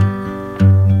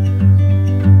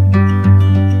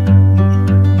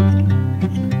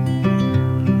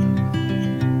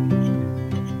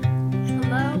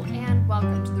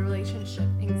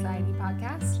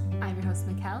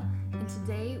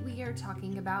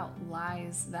about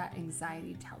lies that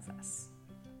anxiety tells us.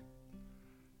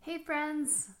 Hey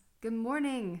friends, good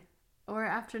morning or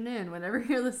afternoon, whenever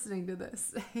you're listening to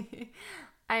this.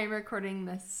 I am recording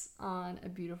this on a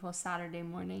beautiful Saturday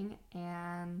morning,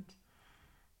 and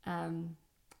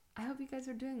I hope you guys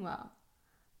are doing well.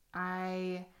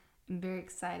 I am very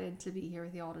excited to be here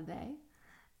with you all today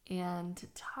and to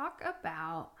talk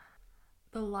about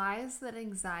the lies that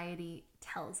anxiety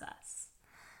tells us.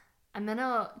 I'm going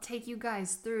to take you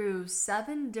guys through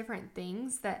 7 different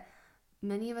things that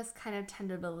many of us kind of tend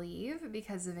to believe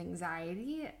because of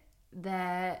anxiety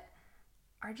that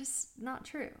are just not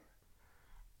true.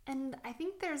 And I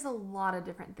think there's a lot of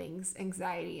different things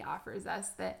anxiety offers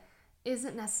us that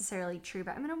isn't necessarily true,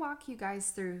 but I'm going to walk you guys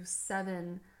through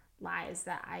 7 lies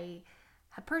that I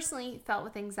have personally felt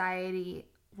with anxiety,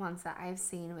 ones that I've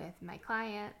seen with my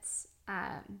clients.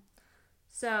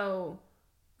 So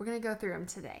we're going to go through them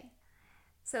today.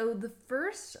 So the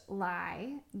first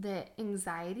lie that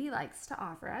anxiety likes to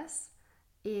offer us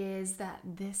is that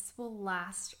this will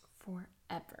last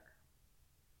forever.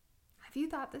 Have you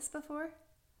thought this before?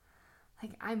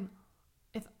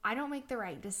 If I don't make the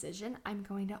right decision, I'm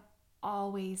going to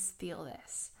always feel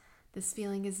this. This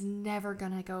feeling is never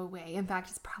going to go away. In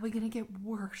fact, it's probably going to get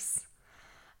worse.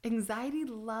 Anxiety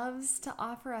loves to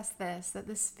offer us this, that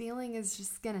this feeling is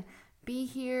just going to be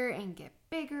here and get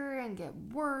bigger and get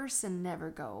worse and never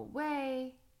go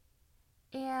away.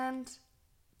 And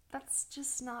that's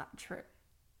just not true.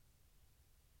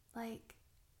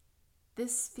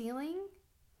 This feeling,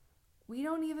 we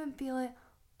don't even feel it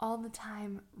all the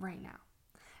time right now.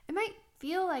 It might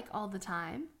feel like all the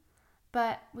time,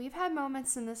 but we've had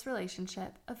moments in this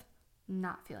relationship of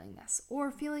not feeling this, or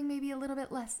feeling maybe a little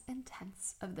bit less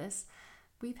intense of this.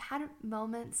 We've had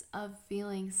moments of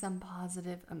feeling some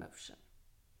positive emotion.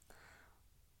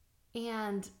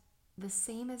 And the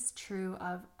same is true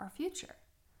of our future.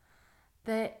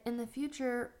 That in the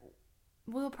future,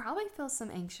 we'll probably feel some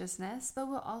anxiousness, but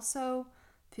we'll also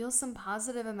feel some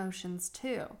positive emotions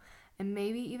too, and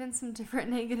maybe even some different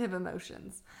negative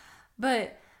emotions.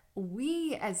 But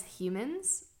we as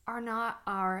humans are not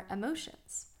our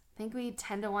emotions. I think we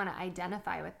tend to want to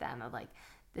identify with them of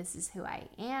this is who I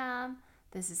am,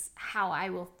 this is how I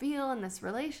will feel in this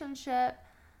relationship,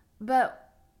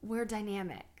 but we're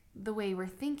dynamic. The way we're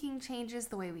thinking changes,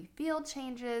 the way we feel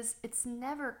changes. It's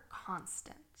never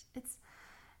constant.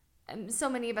 So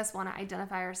many of us want to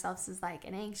identify ourselves as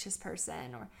an anxious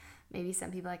person, or maybe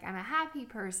some people I'm a happy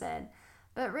person,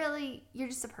 but really you're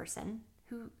just a person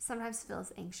who sometimes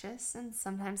feels anxious and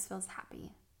sometimes feels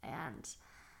happy. And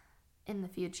in the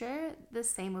future, the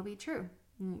same will be true.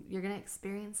 You're going to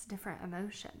experience different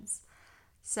emotions.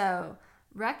 So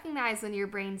recognize when your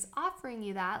brain's offering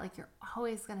you that, you're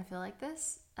always going to feel like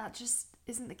this. That just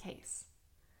isn't the case.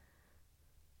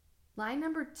 Line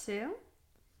number 2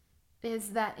 is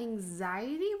that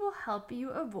anxiety will help you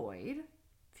avoid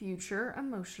future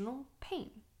emotional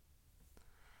pain.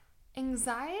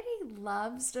 Anxiety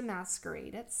loves to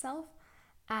masquerade itself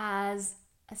as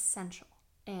essential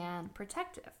and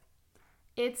protective.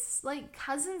 It's like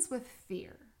cousins with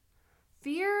fear.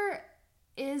 Fear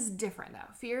is different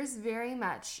though. Fear is very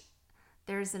much,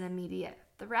 there's an immediate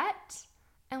threat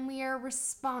and we are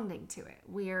responding to it.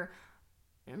 We are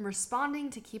responding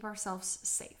to keep ourselves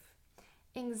safe.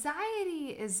 Anxiety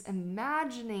is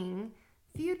imagining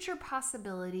future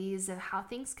possibilities of how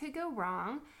things could go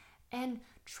wrong and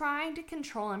trying to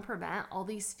control and prevent all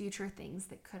these future things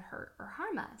that could hurt or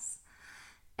harm us.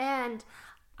 And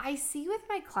I see with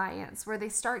my clients where they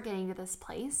start getting to this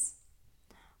place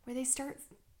where they start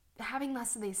having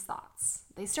less of these thoughts.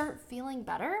 They start feeling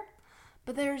better,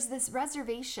 but there's this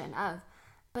reservation of,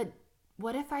 but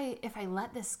what if I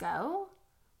let this go?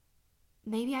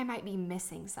 Maybe I might be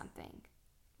missing something.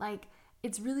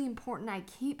 It's really important I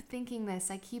keep thinking this,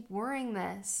 I keep worrying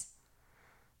this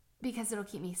because it'll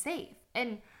keep me safe.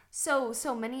 And so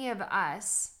many of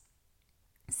us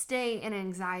stay in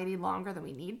anxiety longer than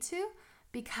we need to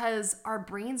because our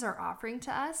brains are offering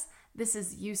to us this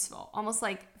is useful, almost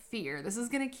like fear. This is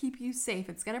going to keep you safe.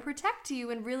 It's going to protect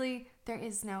you, and really there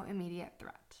is no immediate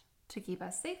threat to keep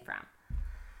us safe from.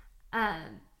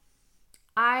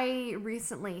 I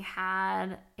recently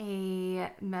had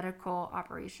a medical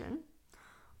operation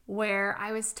where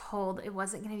I was told it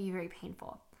wasn't going to be very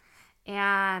painful.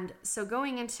 And so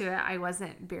going into it, I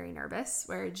wasn't very nervous,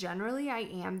 where generally I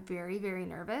am very, very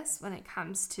nervous when it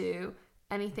comes to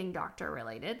anything doctor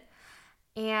related.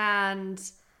 And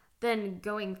then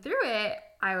going through it,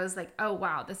 I was like, oh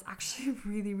wow, this actually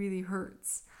really, really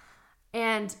hurts.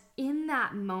 And in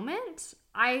that moment,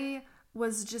 I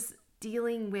was just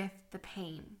dealing with the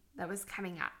pain that was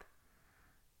coming up.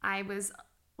 I was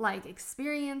like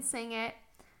experiencing it,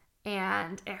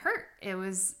 and it hurt. It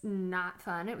was not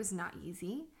fun. It was not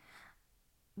easy.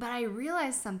 But I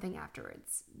realized something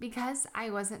afterwards. Because I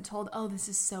wasn't told, oh, this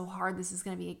is so hard, this is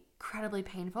going to be incredibly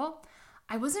painful,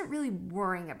 I wasn't really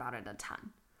worrying about it a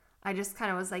ton. I just kind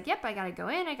of was like, yep, I got to go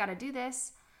in, I got to do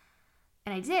this.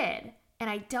 And I did. And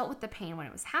I dealt with the pain when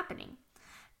it was happening.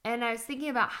 And I was thinking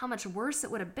about how much worse it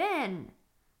would have been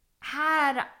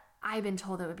had I been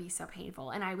told it would be so painful.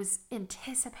 And I was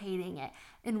anticipating it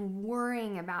and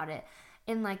worrying about it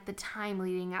in like the time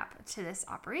leading up to this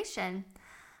operation,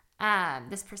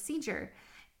 this procedure.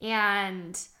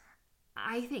 And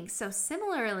I think so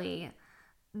similarly,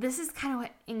 this is kind of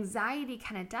what anxiety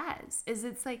kind of does, is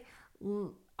it's like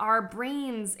our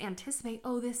brains anticipate,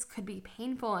 oh, this could be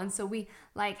painful. And so we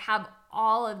like have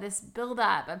all of this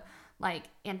buildup of like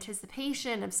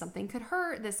anticipation of something could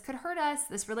hurt, this could hurt us,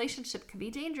 this relationship could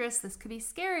be dangerous, this could be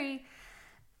scary,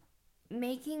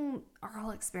 making our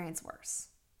whole experience worse.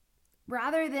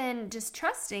 Rather than just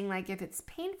trusting, like if it's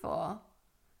painful,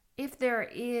 if there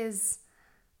is,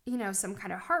 some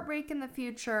kind of heartbreak in the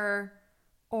future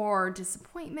or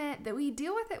disappointment, that we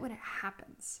deal with it when it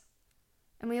happens.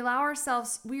 And we allow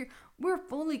ourselves, we're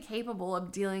fully capable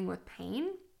of dealing with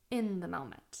pain in the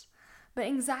moment. But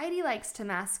anxiety likes to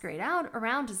masquerade out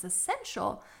around as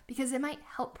essential because it might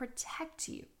help protect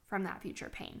you from that future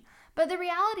pain. But the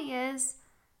reality is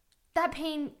that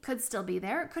pain could still be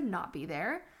there. It could not be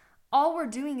there. All we're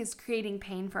doing is creating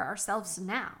pain for ourselves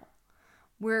now.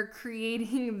 We're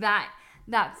creating that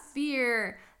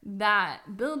fear,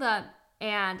 that buildup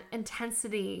and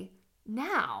intensity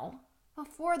now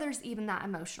before there's even that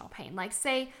emotional pain. Like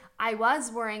say I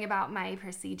was worrying about my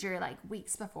procedure like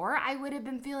weeks before, I would have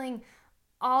been feeling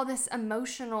all this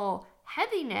emotional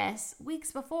heaviness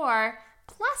weeks before,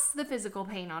 plus the physical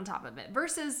pain on top of it,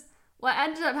 versus what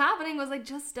ended up happening was I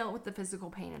just dealt with the physical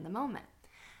pain in the moment.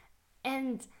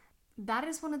 And that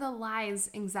is one of the lies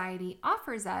anxiety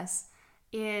offers us,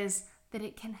 is that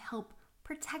it can help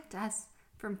protect us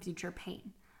from future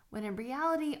pain, when in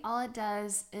reality, all it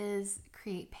does is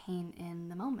create pain in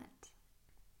the moment.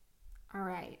 All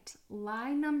right,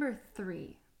 lie number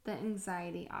 3 that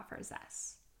anxiety offers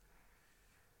us.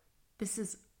 This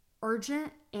is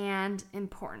urgent and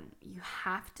important. You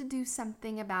have to do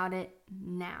something about it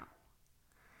now.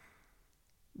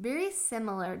 Very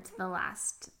similar to the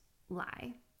last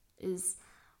lie is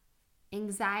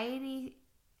anxiety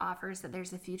offers that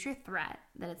there's a future threat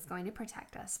that it's going to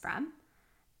protect us from,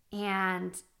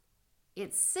 and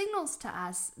it signals to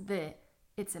us that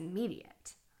it's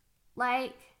immediate.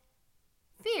 Like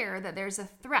fear that there's a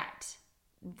threat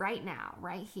right now,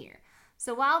 right here.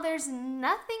 So while there's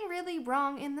nothing really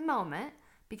wrong in the moment,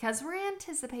 because we're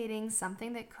anticipating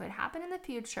something that could happen in the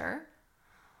future,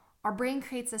 our brain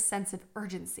creates a sense of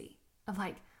urgency of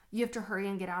like, you have to hurry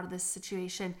and get out of this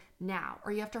situation now,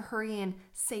 or you have to hurry and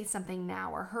say something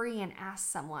now, or hurry and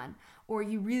ask someone, or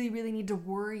you really, really need to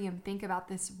worry and think about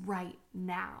this right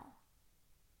now.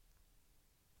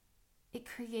 It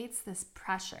creates this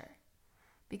pressure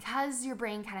because your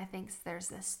brain kind of thinks there's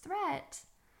this threat,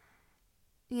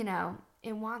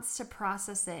 it wants to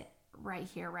process it right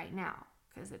here, right now,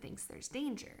 because it thinks there's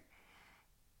danger.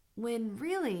 When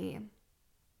really,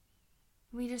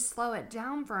 we just slow it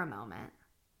down for a moment,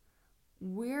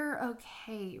 we're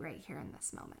okay right here in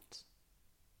this moment.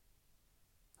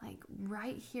 Like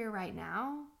right here, right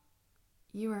now,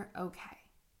 you are okay.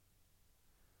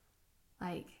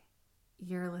 Like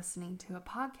you're listening to a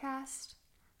podcast.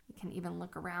 You can even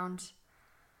look around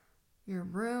your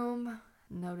room,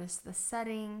 notice the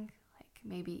setting, like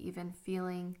maybe even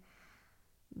feeling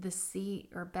the seat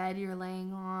or bed you're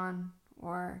laying on,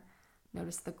 or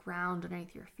notice the ground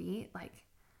underneath your feet. Like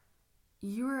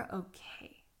you're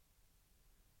okay.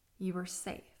 You are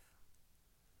safe.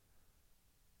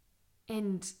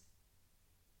 And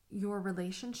your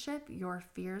relationship, your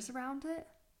fears around it,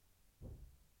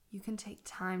 you can take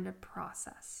time to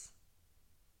process.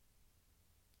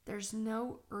 There's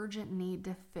no urgent need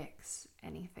to fix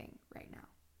anything right now.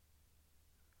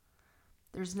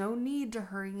 There's no need to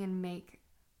hurry and make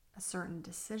a certain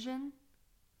decision,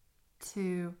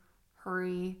 to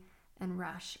hurry and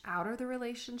rush out of the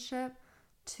relationship,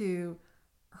 to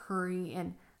hurry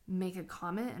and make a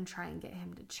comment and try and get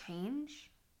him to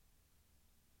change.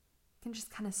 You can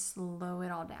just kind of slow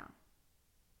it all down.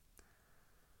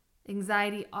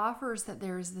 Anxiety offers that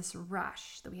there is this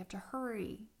rush, that we have to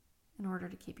hurry in order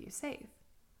to keep you safe.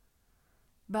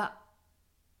 But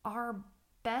our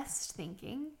best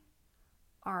thinking,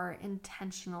 our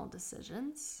intentional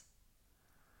decisions,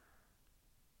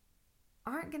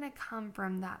 aren't going to come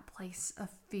from that place of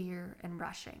fear and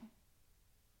rushing.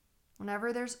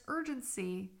 Whenever there's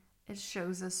urgency, it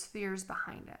shows us fears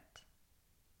behind it.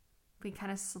 If we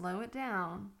kind of slow it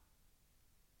down,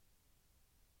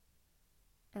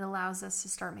 it allows us to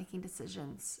start making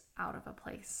decisions out of a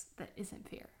place that isn't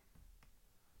fear.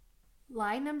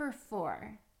 Lie number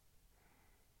 4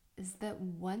 is that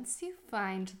once you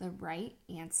find the right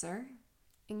answer,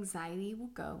 anxiety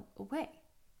will go away.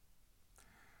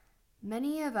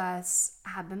 Many of us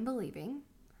have been believing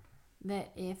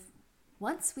that if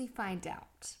once we find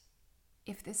out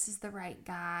if this is the right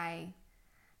guy,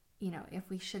 if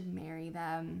we should marry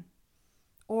them,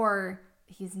 or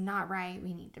he's not right,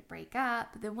 we need to break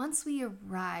up, that once we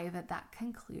arrive at that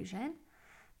conclusion,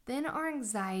 then our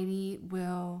anxiety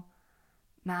will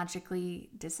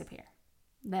magically disappear.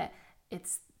 That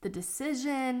it's the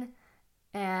decision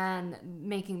and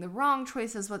making the wrong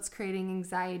choice is what's creating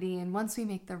anxiety. And once we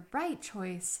make the right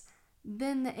choice,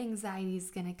 then the anxiety is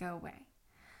going to go away.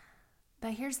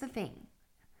 But here's the thing.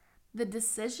 The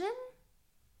decision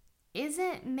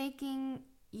isn't making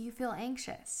you feel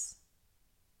anxious.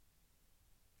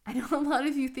 I know a lot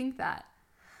of you think that.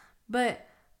 But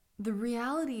the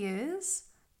reality is,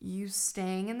 you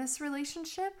staying in this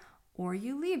relationship or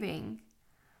you leaving,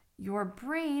 your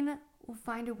brain will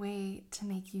find a way to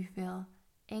make you feel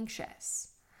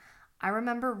anxious. I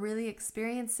remember really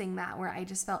experiencing that, where I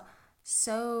just felt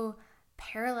so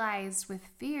paralyzed with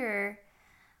fear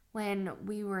when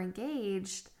we were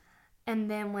engaged. And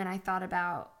then when I thought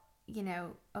about,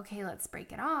 okay, let's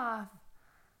break it off,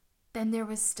 then there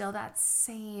was still that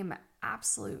same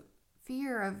absolute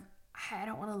fear of, I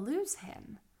don't want to lose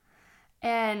him.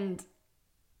 And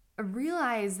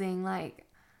realizing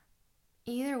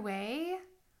either way,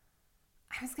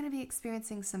 I was going to be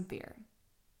experiencing some fear,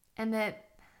 and that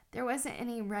there wasn't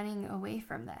any running away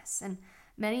from this. And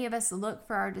many of us look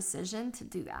for our decision to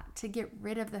do that, to get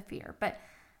rid of the fear. But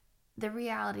the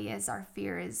reality is our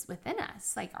fear is within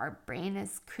us. Our brain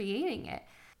is creating it.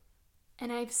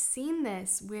 And I've seen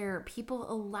this where people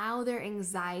allow their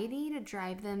anxiety to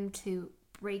drive them to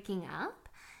breaking up.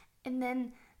 And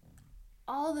then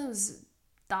all those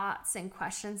thoughts and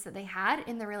questions that they had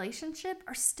in the relationship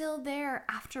are still there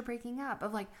after breaking up,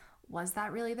 of was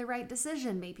that really the right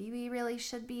decision? Maybe we really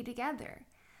should be together.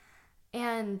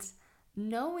 And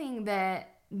knowing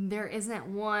that there isn't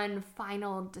one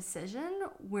final decision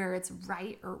where it's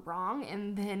right or wrong,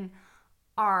 and then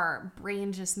our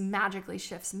brain just magically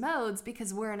shifts modes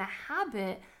because we're in a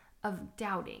habit of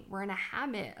doubting. We're in a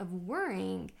habit of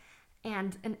worrying,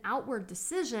 and an outward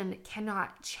decision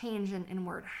cannot change an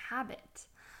inward habit.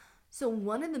 So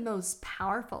one of the most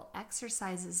powerful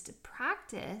exercises to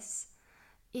practice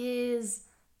is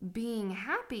being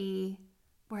happy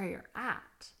where you're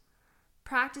at.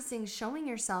 Practicing showing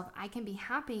yourself, I can be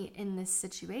happy in this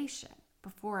situation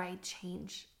before I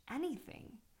change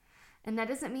anything. And that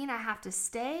doesn't mean I have to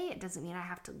stay. It doesn't mean I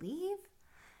have to leave.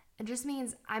 It just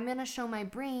means I'm going to show my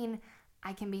brain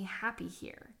I can be happy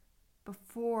here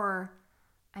before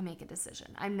I make a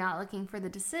decision. I'm not looking for the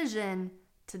decision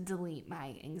to delete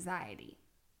my anxiety.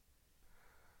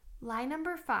 Lie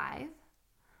number 5,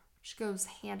 which goes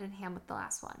hand in hand with the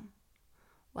last one.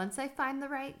 Once I find the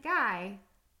right guy,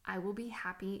 I will be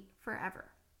happy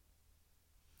forever.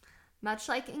 Much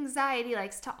like anxiety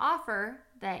likes to offer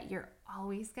that you're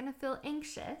always going to feel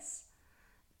anxious,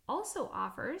 also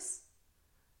offers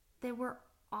that we're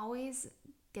always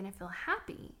going to feel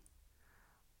happy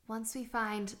once we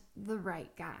find the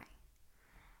right guy.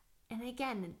 And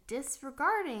again,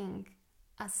 disregarding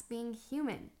us being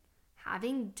human,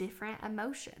 having different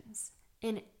emotions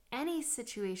in any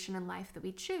situation in life that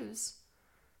we choose,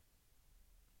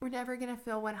 we're never going to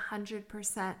feel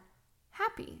 100%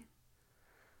 happy.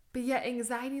 But yet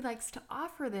anxiety likes to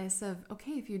offer this of,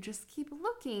 okay, if you just keep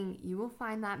looking, you will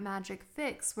find that magic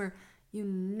fix where you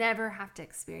never have to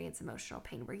experience emotional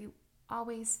pain, where you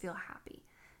always feel happy.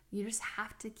 You just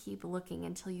have to keep looking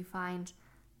until you find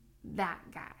that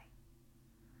guy.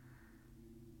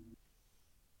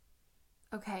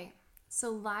 Okay, so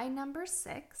lie number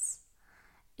 6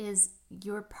 is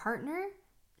your partner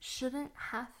shouldn't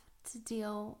have to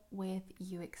deal with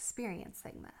you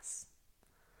experiencing this.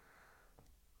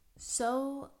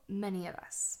 So many of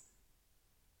us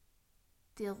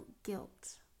feel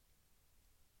guilt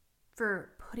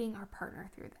for putting our partner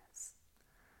through this.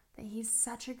 That he's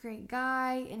such a great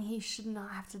guy and he should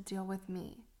not have to deal with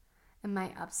me and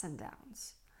my ups and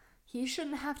downs. He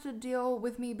shouldn't have to deal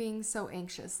with me being so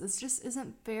anxious. This just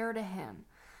isn't fair to him.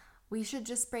 We should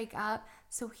just break up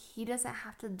so he doesn't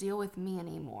have to deal with me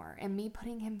anymore and me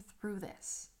putting him through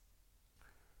this.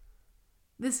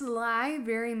 This lie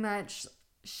very much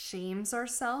shames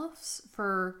ourselves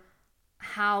for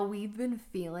how we've been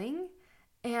feeling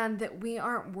and that we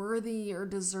aren't worthy or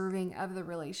deserving of the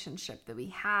relationship that we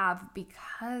have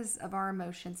because of our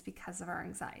emotions, because of our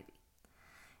anxiety.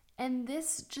 And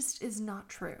this just is not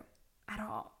true at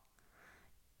all.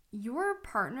 Your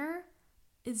partner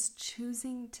is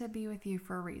choosing to be with you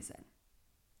for a reason.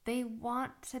 They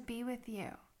want to be with you.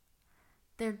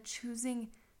 They're choosing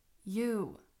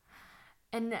you.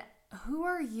 And who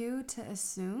are you to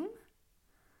assume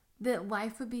that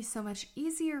life would be so much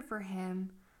easier for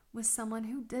him with someone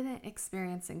who didn't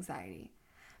experience anxiety?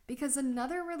 Because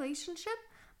another relationship,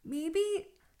 maybe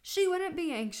she wouldn't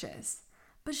be anxious,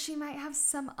 but she might have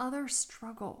some other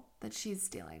struggle that she's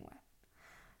dealing with.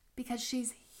 Because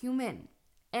she's human.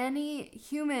 Any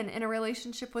human in a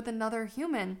relationship with another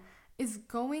human is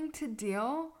going to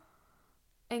deal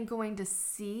and going to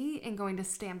see and going to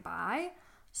stand by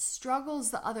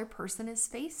struggles the other person is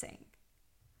facing.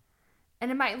 And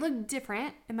it might look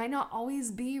different. It might not always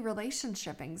be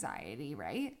relationship anxiety,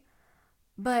 right?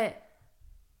 But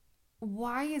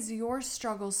why is your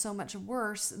struggle so much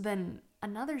worse than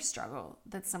another struggle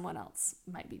that someone else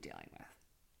might be dealing with?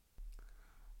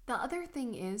 The other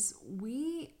thing is,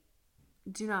 we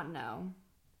do not know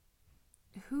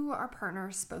who our partner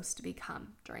is supposed to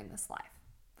become during this life,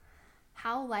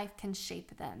 how life can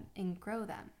shape them and grow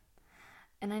them.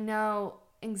 And I know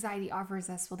anxiety offers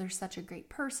us, well, they're such a great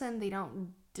person, they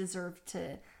don't deserve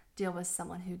to deal with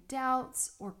someone who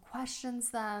doubts or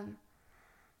questions them.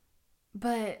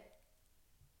 But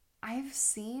I've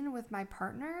seen with my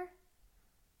partner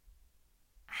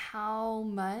how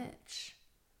much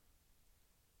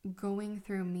going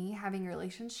through me having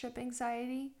relationship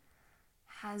anxiety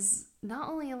has not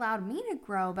only allowed me to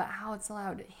grow, but how it's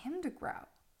allowed him to grow.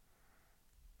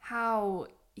 How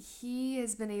he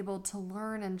has been able to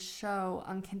learn and show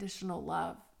unconditional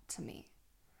love to me.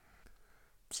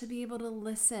 To be able to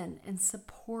listen and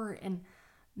support and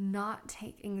not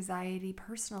take anxiety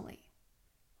personally.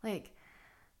 Like,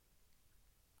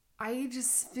 I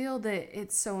just feel that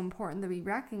it's so important that we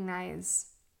recognize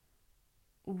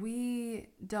we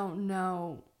don't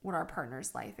know what our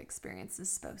partner's life experience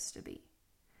is supposed to be.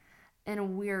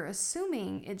 And we're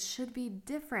assuming it should be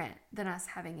different than us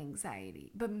having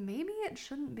anxiety. But maybe it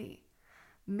shouldn't be.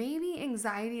 Maybe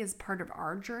anxiety is part of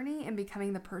our journey and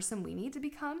becoming the person we need to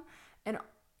become. And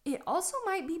it also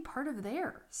might be part of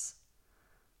theirs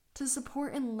to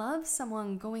support and love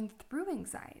someone going through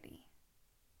anxiety.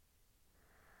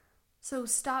 So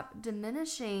stop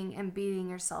diminishing and beating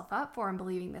yourself up for and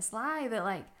believing this lie that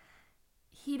like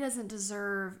he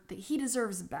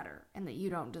deserves better and that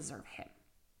you don't deserve him.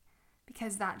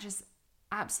 Because that just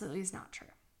absolutely is not true.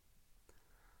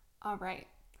 All right.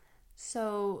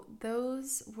 So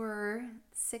those were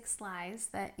 6 lies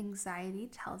that anxiety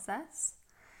tells us.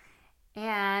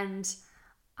 And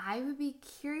I would be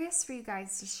curious for you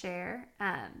guys to share.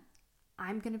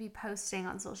 I'm going to be posting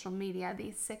on social media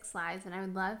these 6 lies, and I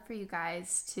would love for you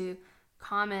guys to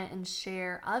comment and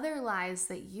share other lies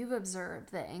that you've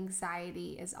observed that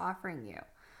anxiety is offering you.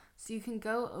 So you can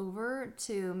go over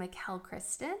to Mikkel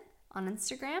Kristen on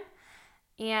Instagram.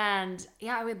 And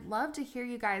yeah, I would love to hear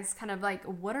you guys kind of like,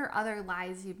 what are other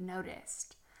lies you've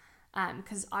noticed?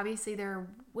 Because obviously there are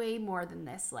way more than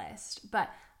this list, but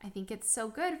I think it's so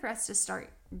good for us to start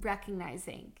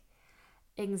recognizing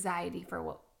anxiety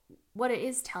for what it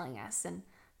is telling us and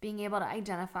being able to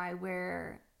identify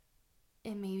where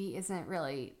it maybe isn't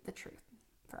really the truth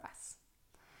for us.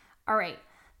 All right.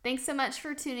 Thanks so much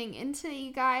for tuning in today,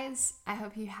 you guys. I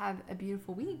hope you have a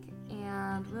beautiful week,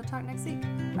 and we'll talk next week.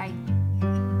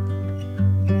 Bye.